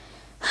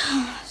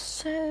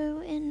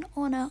So in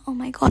honor, oh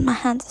my god, my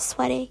hands are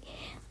sweaty.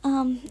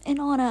 In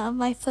honor of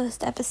my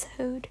first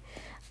episode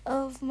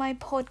of my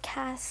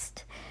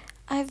podcast,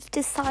 I've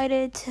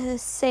decided to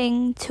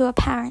sing to a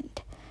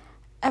parent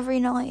every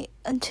night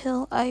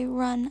until I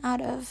run out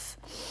of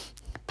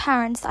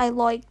parents I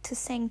like to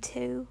sing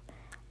to.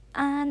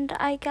 And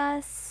I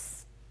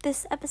guess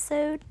this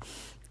episode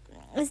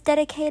is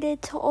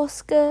dedicated to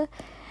Oscar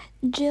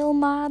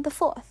Myre the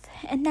Fourth.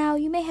 And now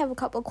you may have a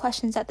couple of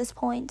questions at this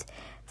point.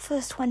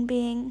 First one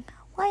being,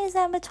 why is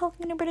Emma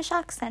talking in a British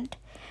accent?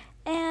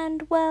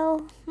 And,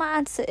 well, my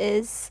answer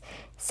is,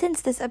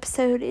 since this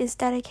episode is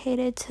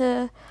dedicated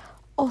to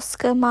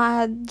Oscar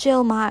Myre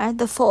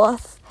the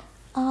Fourth,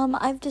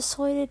 I've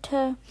decided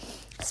to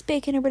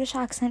speak in a British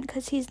accent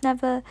because he's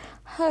never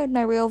heard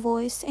my real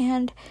voice,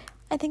 and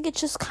I think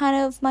it's just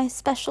kind of my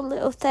special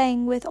little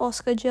thing with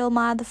Oscar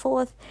Myre the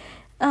Fourth,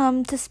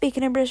 to speak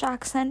in a British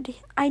accent.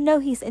 I know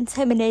he's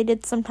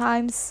intimidated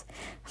sometimes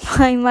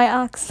by my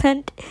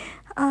accent,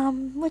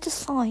 which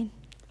is fine.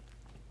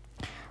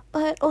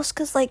 But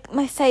Oscar's like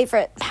my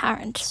favourite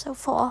parent so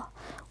far.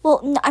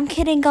 Well, I'm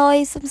kidding,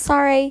 guys. I'm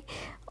sorry.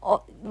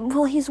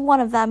 Well, he's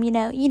one of them. You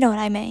know what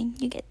I mean.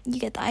 You get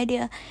the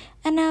idea.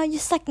 And now your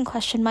second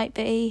question might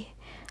be,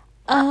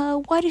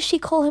 why does she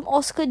call him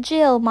Oscar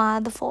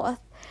Myre the Fourth?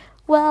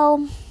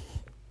 Well,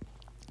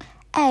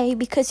 A,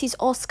 because he's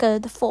Oscar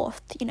the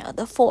Fourth.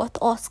 The fourth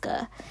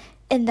Oscar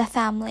in the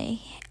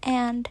family,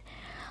 and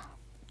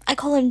I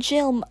call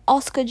him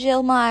Oscar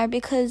Myre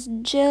because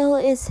Jill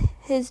is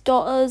his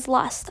daughter's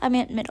last. I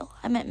meant middle.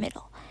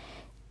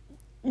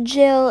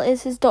 Jill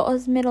is his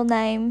daughter's middle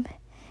name.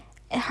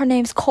 Her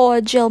name's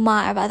Cora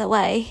Myre, by the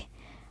way.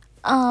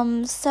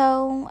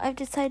 So I've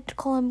decided to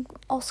call him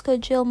Oscar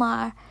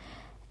Myre.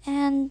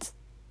 And,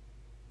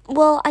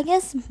 well, I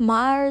guess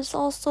Myre is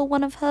also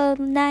one of her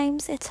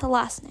names. It's her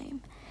last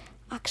name,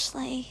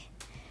 actually.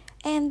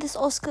 And this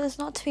Oscar is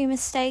not to be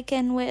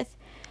mistaken with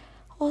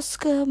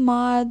Oscar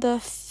Myre the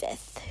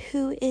Fifth,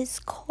 who is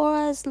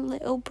Cora's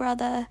little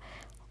brother.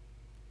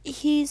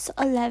 He's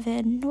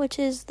 11, which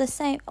is the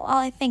same, well,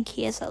 I think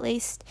he is at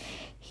least.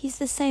 He's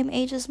the same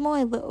age as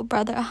my little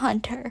brother,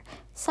 Hunter.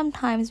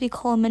 Sometimes we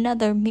call him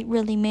another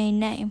really mean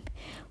name,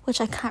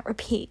 which I can't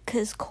repeat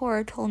because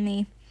Cora told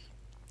me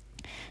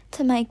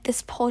to make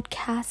this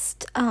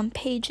podcast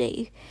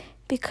PG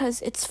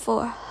because it's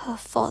for her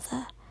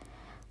father.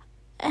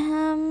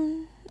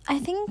 I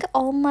think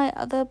all my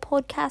other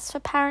podcasts for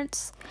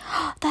parents,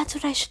 that's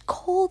what I should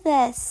call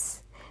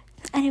this.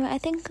 Anyway, I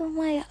think all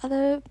my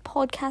other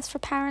podcasts for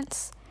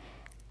parents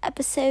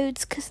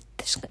episodes, because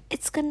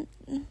there's gonna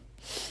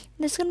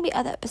be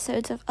other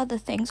episodes of other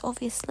things,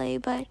 obviously,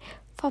 but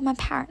for my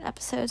parent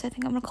episodes, I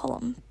think I'm gonna call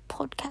them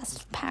podcasts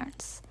for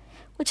parents,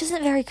 which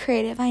isn't very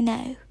creative, I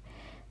know,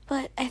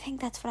 but I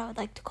think that's what I would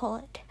like to call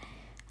it.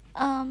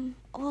 What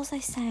was I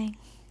saying?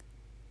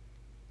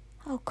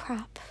 Oh,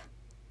 crap.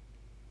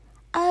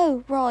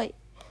 Oh, right.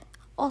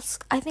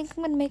 I think I'm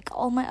going to make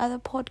all my other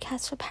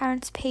podcasts for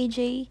parents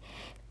PG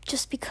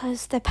just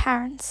because they're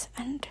parents,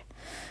 and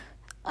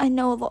I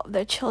know a lot of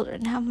their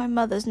children have my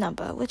mother's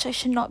number, which I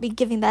should not be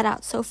giving that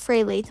out so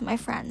freely to my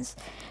friends,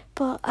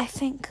 but I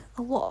think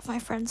a lot of my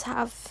friends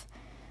have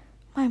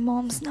my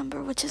mom's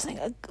number, which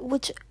isn't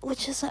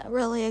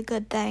really a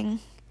good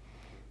thing.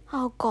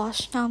 Oh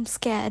gosh, now I'm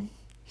scared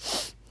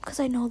because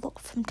I know a lot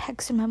of them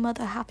texted my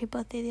mother happy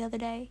birthday the other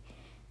day.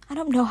 I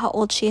don't know how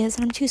old she is,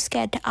 and I'm too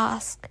scared to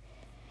ask.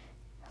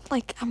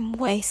 Like, I'm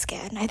way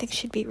scared, and I think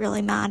she'd be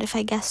really mad if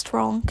I guessed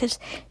wrong, because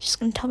she's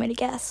going to tell me to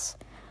guess.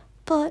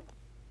 But,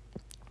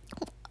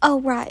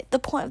 oh right, the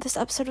point of this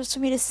episode was for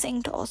me to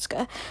sing to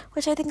Oscar,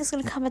 which I think is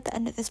going to come at the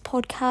end of this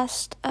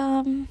podcast.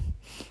 I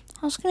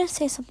was going to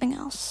say something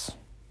else.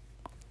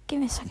 Give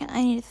me a second,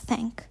 I need to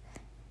think.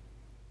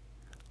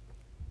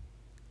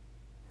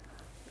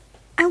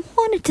 I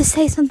wanted to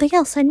say something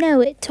else, I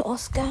know it, to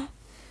Oscar.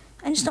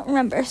 I just don't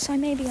remember, so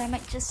maybe I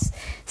might just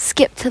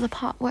skip to the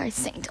part where I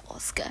sing to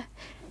Oscar.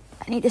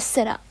 I need to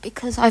sit up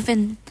because I've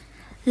been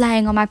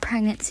laying on my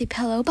pregnancy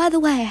pillow. By the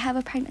way, I have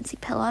a pregnancy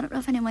pillow. I don't know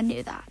if anyone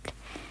knew that.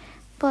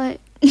 But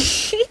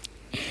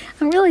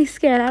I'm really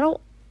scared. I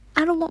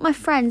don't want my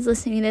friends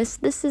listening to this.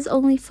 This is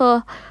only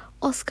for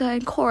Oscar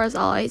and Cora's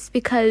eyes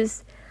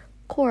because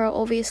Cora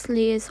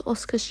obviously is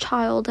Oscar's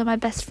child and my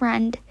best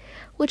friend,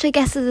 which I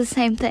guess is the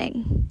same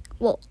thing.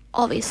 Well,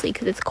 obviously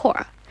because it's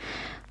Cora.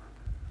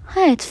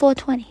 Hey, it's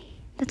 4:20.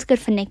 That's good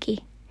for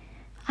Nikki.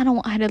 I don't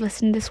want her to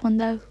listen to this one,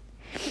 though.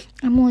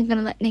 I'm only going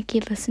to let Nikki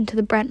listen to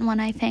the Brent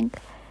one, I think.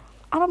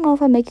 I don't know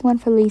if I'm making one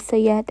for Lisa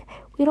yet.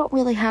 We don't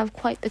really have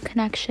quite the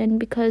connection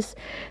because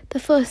the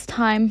first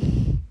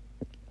time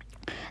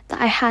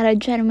that I had a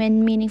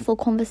genuine, meaningful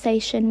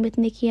conversation with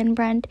Nikki and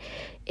Brent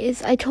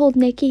is I told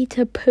Nikki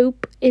to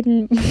poop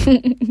in...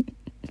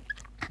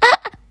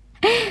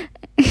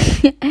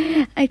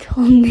 I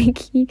told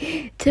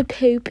Nikki to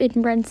poop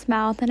in Brent's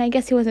mouth, and I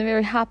guess he wasn't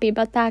very happy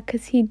about that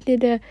because he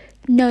did a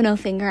no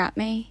finger at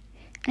me.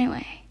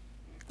 Anyway,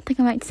 I think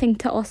I might sing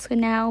to Oscar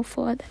now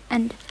for the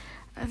end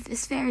of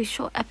this very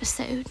short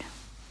episode.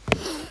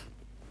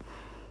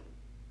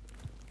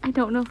 I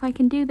don't know if I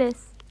can do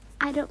this.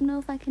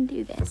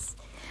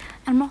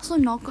 I'm also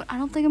I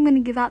don't think I'm going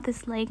to give out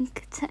this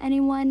link to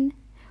anyone.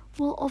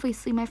 Well,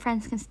 obviously my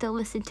friends can still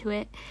listen to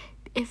it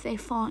if they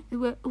find,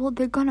 well,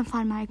 they're going to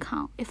find my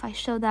account if I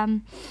show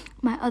them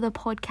my other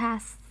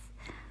podcasts.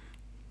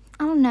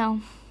 I don't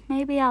know.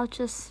 Maybe I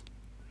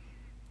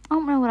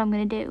don't know what I'm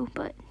going to do,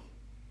 but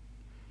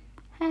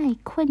hey,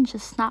 Quinn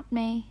just snapped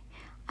me.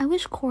 I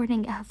wish Cora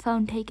didn't get her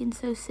phone taken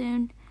so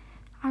soon.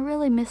 I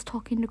really miss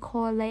talking to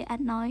Cora late at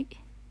night.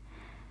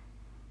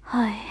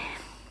 Hi.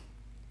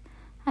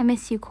 I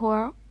miss you,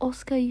 Cora.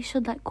 Oscar, you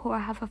should let Cora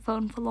have her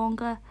phone for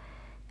longer.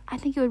 I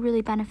think it would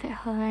really benefit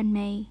her and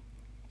me.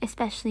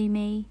 Especially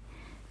me.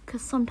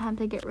 Because sometimes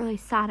I get really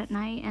sad at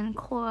night and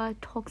Cora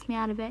talks me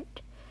out of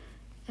it.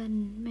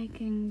 And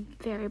making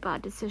very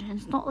bad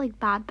decisions. Not like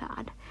bad,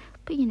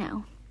 but you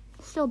know,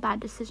 still bad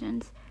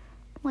decisions.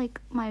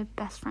 Like my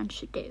best friend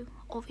should do,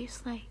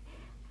 obviously.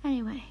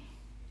 Anyway.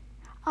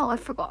 Oh, I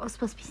forgot I was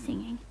supposed to be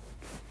singing.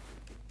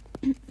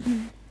 Baby,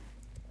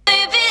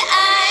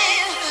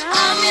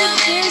 I'm your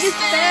biggest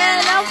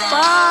fan.